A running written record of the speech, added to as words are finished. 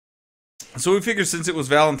So we figured since it was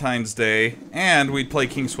Valentine's Day, and we'd play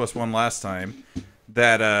King's Quest 1 last time,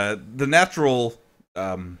 that the natural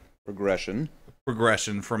progression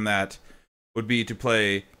from that would be to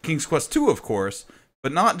play King's Quest 2, of course,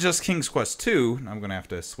 but not just King's Quest 2. I'm going to have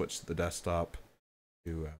to switch to the desktop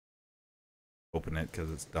to open it, because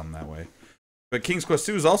it's done that way. But King's Quest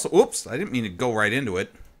 2 is also... Oops, I didn't mean to go right into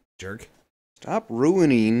it, jerk. Stop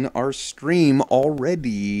ruining our stream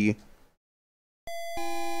already.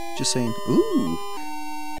 Just saying, ooh.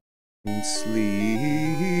 And sleep.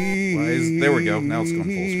 There we go. Now it's going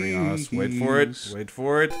full screen on us. Wait for it. Wait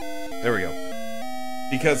for it. There we go.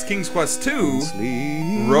 Because King's Quest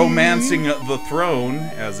 2, Romancing the Throne,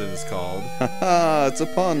 as it is called. Haha, it's a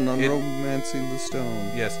pun on Romancing the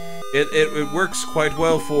Stone. Yes. It works quite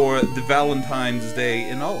well for the Valentine's Day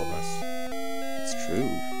in all of us. It's true.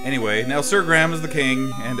 Anyway, now Sir Graham is the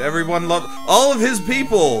king, and everyone love all of his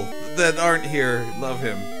people that aren't here love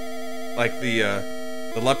him. Like the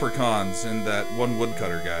leprechauns and that one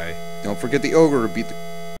woodcutter guy. Don't forget the ogre who beat the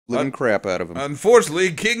living crap out of him.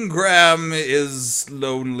 Unfortunately, King Graham is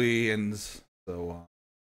lonely and so on.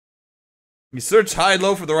 He searched high and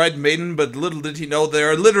low for the right maiden, but little did he know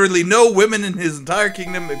there are literally no women in his entire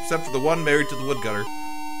kingdom except for the one married to the woodcutter.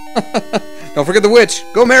 Don't forget the witch.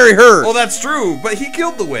 Go marry her. Oh, that's true, but he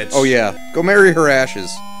killed the witch. Oh yeah, go marry her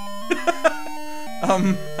ashes.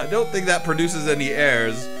 I don't think that produces any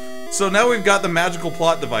heirs. So now we've got the magical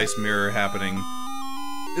plot device mirror happening.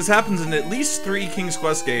 This happens in at least 3 King's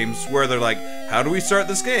Quest games where they're like, how do we start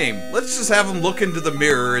this game? Let's just have them look into the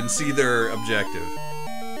mirror and see their objective.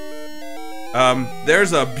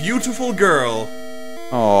 There's a beautiful girl.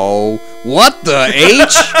 Oh, what the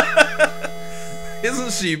H?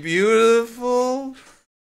 Isn't she beautiful?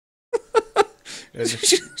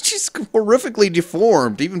 She's horrifically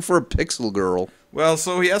deformed, even for a pixel girl. Well,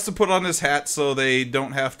 so he has to put on his hat so they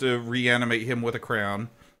don't have to reanimate him with a crown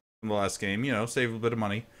from the last game. You know, save a bit of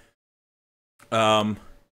money.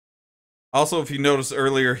 Also, if you noticed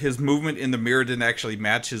earlier, his movement in the mirror didn't actually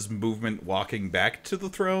match his movement walking back to the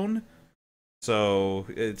throne. So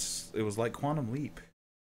it was like Quantum Leap.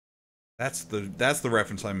 That's the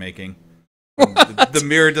reference I'm making. The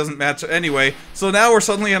mirror doesn't match anyway. So now we're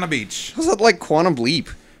suddenly on a beach. How's that like Quantum Leap?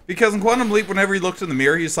 Because in Quantum Leap, whenever he looked in the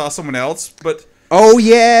mirror, he saw someone else. But oh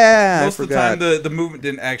yeah, most of the time, the movement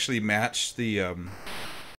didn't actually match the.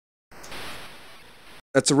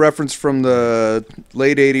 That's a reference from the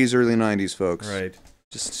late '80s, early '90s, folks. Right.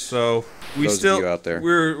 Just so we those still of you out there.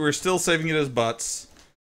 we're still saving it as butts.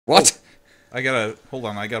 What? Oh, I gotta hold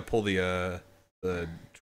on. I gotta pull the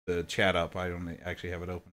chat up. I don't actually have it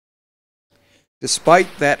open.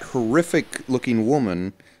 Despite that horrific-looking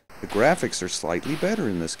woman, the graphics are slightly better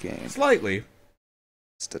in this game. Slightly.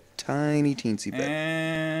 Just a tiny teensy bit.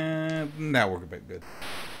 And now we're good.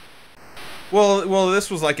 Well, this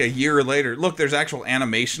was like a year later. Look, there's actual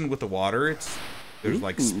animation with the water. There's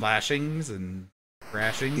like splashings and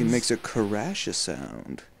crashings. It makes a crash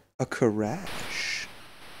sound. A crash.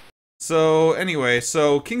 So anyway,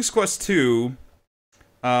 King's Quest 2,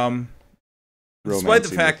 despite the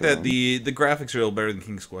fact that the graphics are a little better than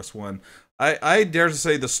King's Quest 1, I dare to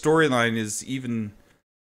say the storyline is even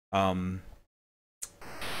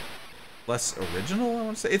less original, I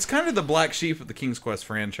want to say. It's kind of the black sheep of the King's Quest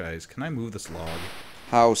franchise. Can I move this log?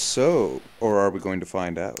 How so? Or are we going to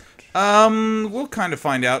find out? We'll kind of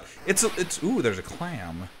find out. Ooh, there's a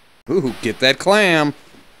clam. Ooh, get that clam.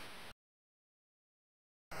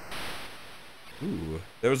 Ooh,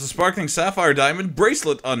 there was a sparkling sapphire diamond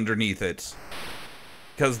bracelet underneath it.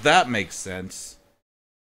 Because that makes sense.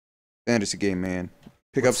 Fantasy game, man.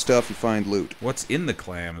 Pick up stuff, you find loot. What's in the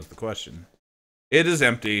clam is the question. It is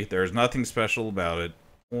empty. There's nothing special about it.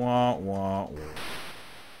 Wah, wah, wah.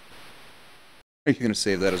 Are you going to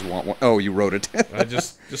save that as wah, wah? Oh, you wrote it. I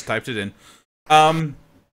just typed it in. And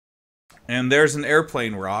there's an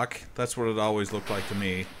airplane rock. That's what it always looked like to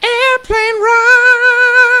me. Airplane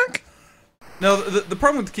rock! No, the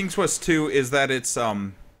problem with King's Quest 2 is that it's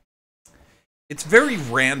very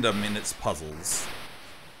random in its puzzles.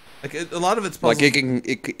 Like a lot of its puzzles. Like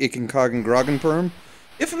Icken Coggen Groggen Perm?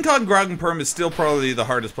 Iffenkog Groggen Perm is still probably the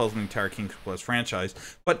hardest puzzle in the entire King's Quest franchise,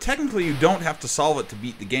 but technically you don't have to solve it to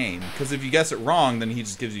beat the game, because if you guess it wrong, then he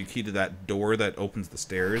just gives you a key to that door that opens the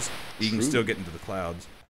stairs. You can still get into the clouds.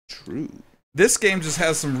 True. This game just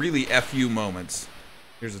has some really FU moments.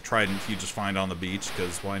 Here's a trident you just find on the beach,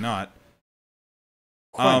 because why not?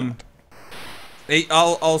 I'll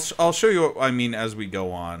show you what I mean as we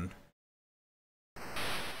go on.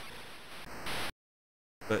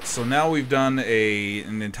 But so now we've done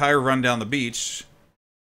an entire run down the beach.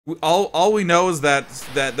 All we know is that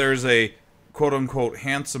there's a quote-unquote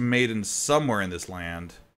handsome maiden somewhere in this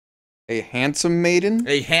land. A handsome maiden?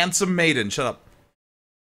 A handsome maiden, shut up.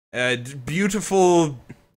 Beautiful,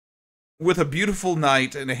 with a beautiful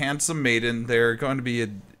knight and a handsome maiden, they're going to be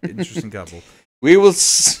an interesting couple. We will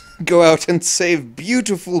go out and save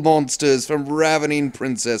beautiful monsters from ravening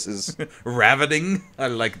princesses. Ravening? I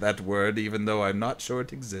like that word, even though I'm not sure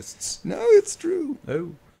it exists. No, it's true.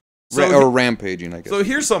 Oh. Or rampaging, I guess. So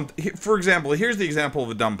here's for example, here's the example of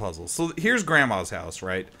a dumb puzzle. So here's Grandma's house,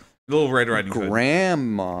 right? Little Red Riding Hood.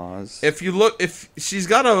 Grandma's. If she's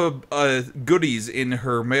got a goodies in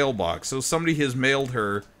her mailbox, so somebody has mailed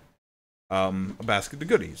her a basket of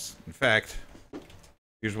goodies. In fact,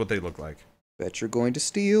 here's what they look like. Bet you're going to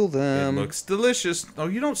steal them. It looks delicious. No,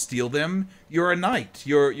 you don't steal them. You're a knight.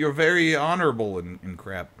 You're very honorable and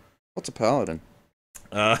crap. What's a paladin?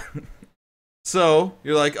 So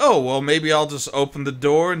you're like, oh well, maybe I'll just open the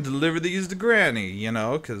door and deliver these to Granny, you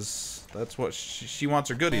know, because that's what she wants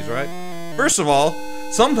her goodies, right? First of all,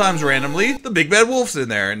 sometimes randomly the big bad wolf's in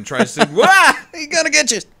there and tries to. Wah! He gonna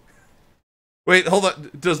get you. Wait, hold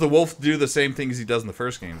on. Does the wolf do the same things he does in the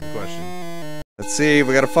first game? Good question. Let's see.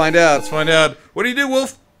 We gotta find out. Let's find out. What do you do,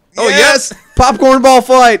 wolf? Oh yes, popcorn ball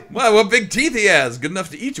fight. Wow, what big teeth he has! Good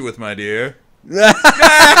enough to eat you with, my dear.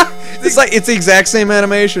 It's the exact same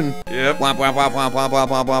animation. Yep. Womp, womp, womp, womp, womp, womp,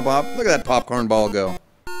 womp, womp, womp. Look at that popcorn ball go.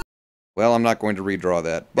 Well, I'm not going to redraw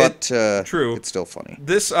that, but true. It's still funny.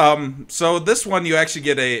 This so this one you actually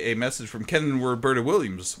get a message from Ken and Roberta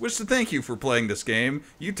Williams, which to thank you for playing this game.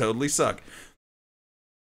 You totally suck.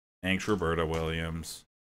 Thanks, Roberta Williams.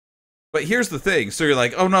 But here's the thing. So you're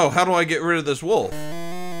like, oh no, how do I get rid of this wolf?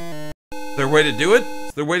 Is there a way to do it?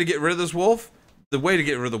 Is there a way to get rid of this wolf? The way to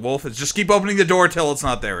get rid of the wolf is just keep opening the door till it's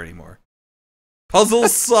not there anymore. Puzzle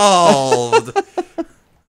solved.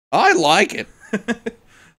 I like it.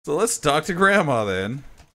 So let's talk to Grandma then.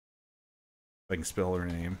 If I can spell her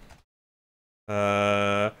name.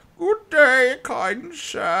 Good day, kind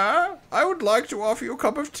sir. I would like to offer you a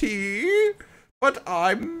cup of tea, but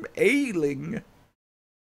I'm ailing.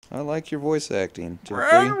 I like your voice acting, Jeffrey.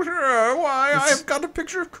 Well, sir, why, I've got a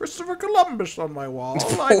picture of Christopher Columbus on my wall.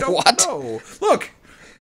 I don't What? know. Look.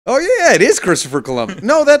 Oh yeah, it is Christopher Columbus.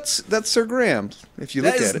 No, that's Sir Graham's. If you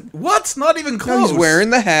look at it. What's not even close? No, he's wearing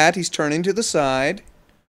the hat. He's turning to the side.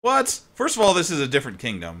 What? First of all, this is a different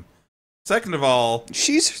kingdom. Second of all,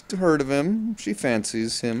 she's heard of him. She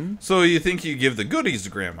fancies him. So you think you give the goodies to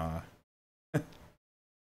Grandma?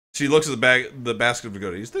 She looks at the basket of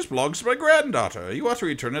goodies. This belongs to my granddaughter. You ought to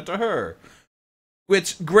return it to her.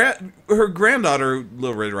 Which her granddaughter,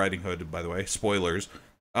 Little Red Riding Hood, by the way, spoilers,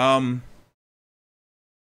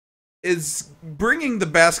 is bringing the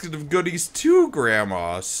basket of goodies to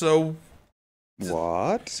Grandma. So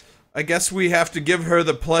what? I guess we have to give her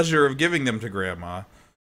the pleasure of giving them to Grandma.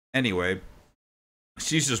 Anyway,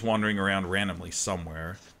 she's just wandering around randomly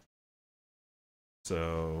somewhere.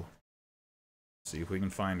 So see if we can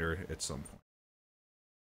find her at some point.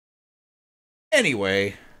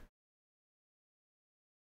 Anyway,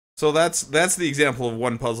 so that's the example of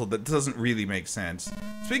one puzzle that doesn't really make sense.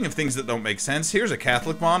 Speaking of things that don't make sense, here's a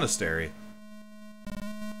Catholic monastery.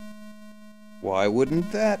 Why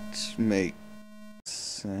wouldn't that make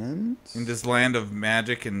sense? In this land of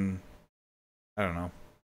magic and I don't know.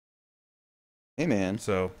 Hey man.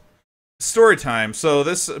 So story time. So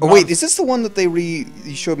this. Oh wait, is this the one that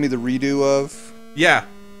you showed me the redo of? Yeah.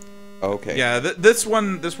 Okay. Yeah, this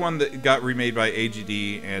one that got remade by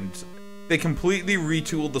AGD, and they completely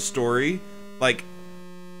retooled the story. Like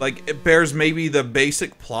it bears maybe the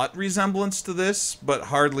basic plot resemblance to this, but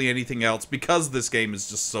hardly anything else because this game is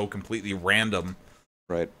just so completely random.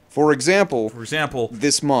 Right. For example,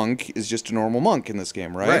 this monk is just a normal monk in this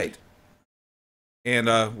game, right? Right. And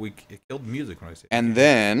it killed the music when I say. And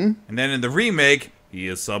then in the remake, he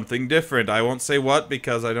is something different. I won't say what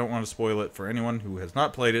because I don't want to spoil it for anyone who has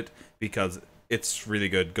not played it because it's really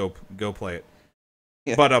good. Go play it.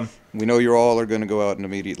 Yeah. But we know you all are going to go out and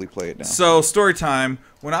immediately play it now. So story time.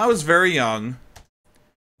 When I was very young,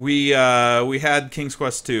 we had King's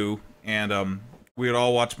Quest 2, and we would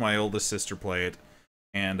all watch my oldest sister play it.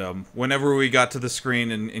 And whenever we got to the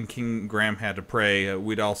screen and King Graham had to pray,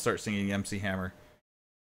 we'd all start singing MC Hammer.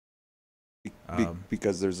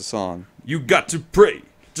 Because there's a song. You got to pray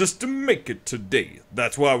just to make it today.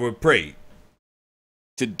 That's why we pray.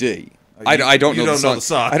 Today. I don't know the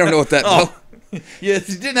song. I don't know what that. Oh. Yes,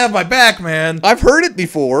 you didn't have my back, man. I've heard it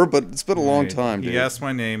before, but it's been a long time, dude. He asked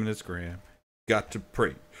my name and it's Graham. Got to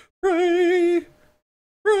pray. Pray.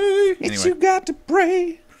 Pray. It's you got to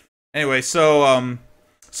pray. Anyway, so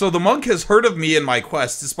the monk has heard of me and my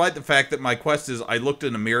quest, despite the fact that my quest is I looked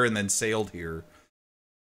in a mirror and then sailed here.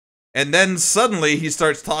 And then suddenly he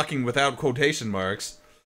starts talking without quotation marks.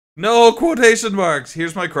 No quotation marks!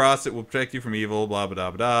 Here's my cross, it will protect you from evil, blah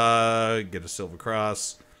blah blah blah. Get a silver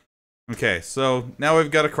cross. Okay, so now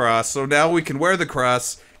we've got a cross, so now we can wear the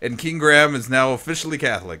cross, and King Graham is now officially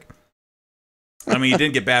Catholic. I mean, he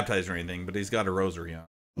didn't get baptized or anything, but he's got a rosary on.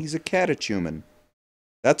 He's a catechumen.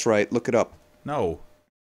 That's right, look it up. No.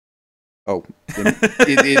 Oh,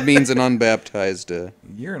 it means an unbaptized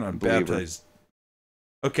You're an believer. unbaptized.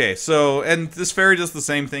 Okay, so, and this fairy does the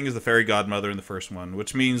same thing as the fairy godmother in the first one,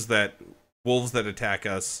 which means that wolves that attack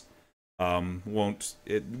us won't...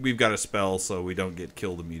 we've got a spell so we don't get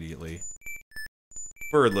killed immediately.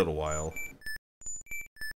 For a little while.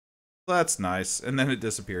 That's nice, and then it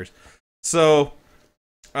disappears. So,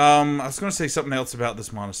 I was going to say something else about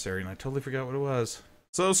this monastery, and I totally forgot what it was.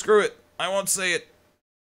 So, screw it. I won't say it.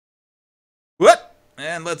 What?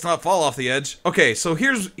 And let's not fall off the edge. Okay, so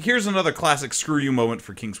here's another classic screw you moment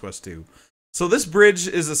for King's Quest 2. So this bridge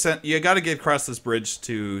is you got to get across this bridge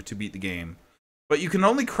to beat the game. But you can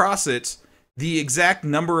only cross it the exact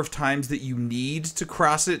number of times that you need to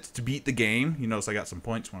cross it to beat the game. You notice I got some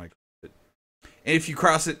points when I crossed it. And if you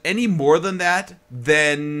cross it any more than that,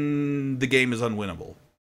 then the game is unwinnable.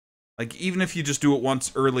 Like, even if you just do it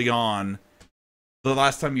once early on, the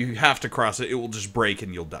last time you have to cross it, it will just break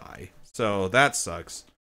and you'll die. So that sucks.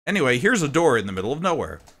 Anyway, here's a door in the middle of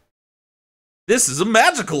nowhere. This is a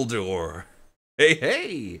magical door. Hey,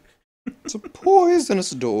 hey. It's a poisonous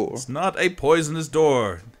door. It's not a poisonous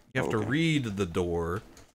door. You have to Okay. read the door.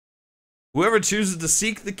 Whoever chooses to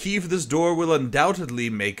seek the key for this door will undoubtedly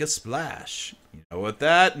make a splash. You know what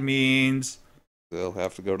that means? They'll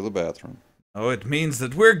have to go to the bathroom. Oh, it means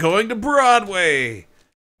that we're going to Broadway.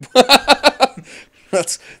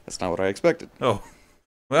 That's not what I expected. Oh.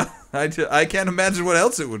 Well, I can't imagine what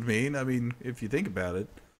else it would mean. I mean, if you think about it.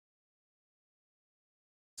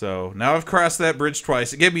 So, now I've crossed that bridge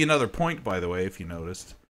twice. It gave me another point, by the way, if you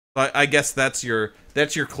noticed. I guess that's your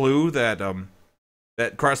clue that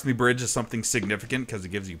that crossing the bridge is something significant because it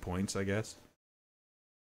gives you points, I guess.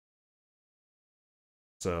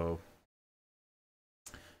 So,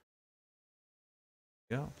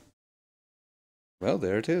 yeah. Well,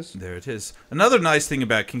 there it is. There it is. Another nice thing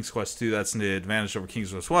about King's Quest 2 that's an advantage over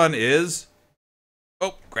King's Quest 1 is...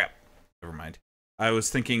 Oh, crap. Never mind. I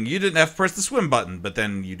was thinking you didn't have to press the swim button, but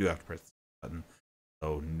then you do have to press the swim button.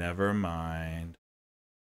 So, never mind.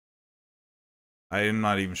 I am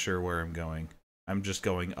not even sure where I'm going. I'm just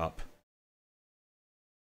going up.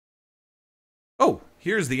 Oh,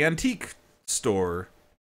 here's the antique store.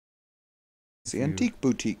 It's the antique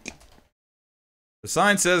boutique. The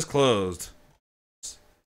sign says closed.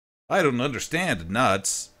 I don't understand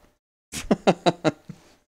nuts.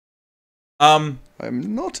 I'm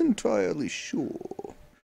not entirely sure.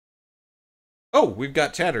 Oh, we've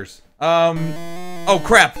got chatters. Oh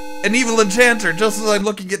crap! An evil enchanter, just as I'm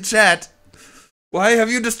looking at chat. Why have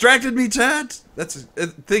you distracted me, chat? That's the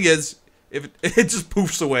thing is, if it just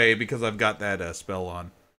poofs away because I've got that spell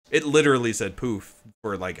on. It literally said poof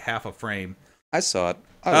for like half a frame. I saw it.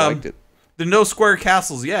 I liked it. There are no square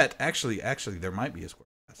castles yet. Actually, there might be a square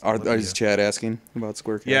castle. Is Chad asking about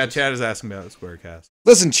square castles? Yeah, Chad is asking about a square castle.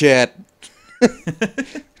 Listen, Chad.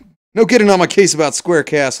 No getting on my case about square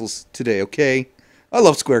castles today, okay? I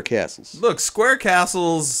love square castles. Look, square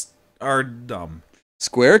castles are dumb.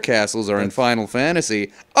 Square castles are in Final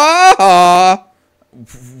Fantasy. Ah!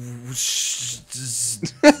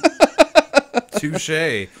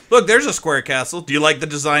 Touche. Look, there's a square castle. Do you like the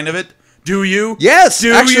design of it? Do you? Yes!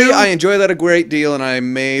 Do Actually, you? I enjoy that a great deal, and I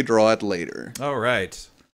may draw it later. All right.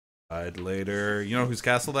 Later. You know whose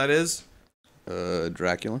castle that is?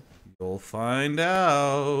 Dracula. You'll find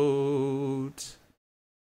out.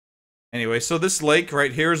 Anyway, so this lake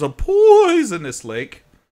right here is a poisonous lake.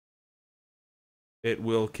 It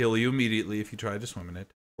will kill you immediately if you try to swim in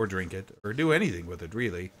it, or drink it, or do anything with it,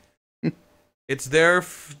 really. It's there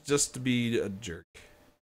just to be a jerk.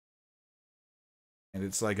 And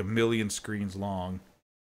it's like 1 million screens long.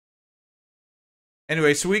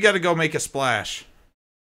 Anyway, so we gotta go make a splash.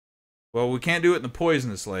 Well, we can't do it in the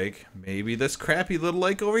poisonous lake. Maybe this crappy little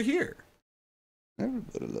lake over here.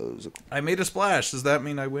 Everybody loves it. I made a splash. Does that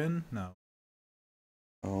mean I win? No.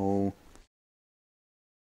 Oh.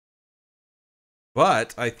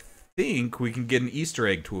 But I think we can get an Easter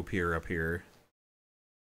egg to appear up here.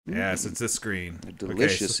 Yes, it's this screen. A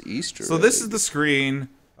delicious Easter So this egg. is the screen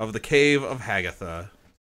of the Cave of Hagatha.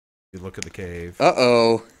 You look at the cave.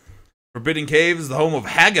 Uh-oh. Forbidden Cave is the home of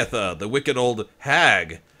Hagatha, the wicked old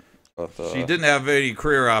hag. She didn't have any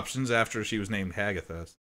career options after she was named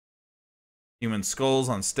Hagatha. Human skulls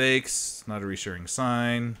on stakes, not a reassuring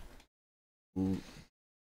sign.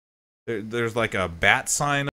 There's like a bat sign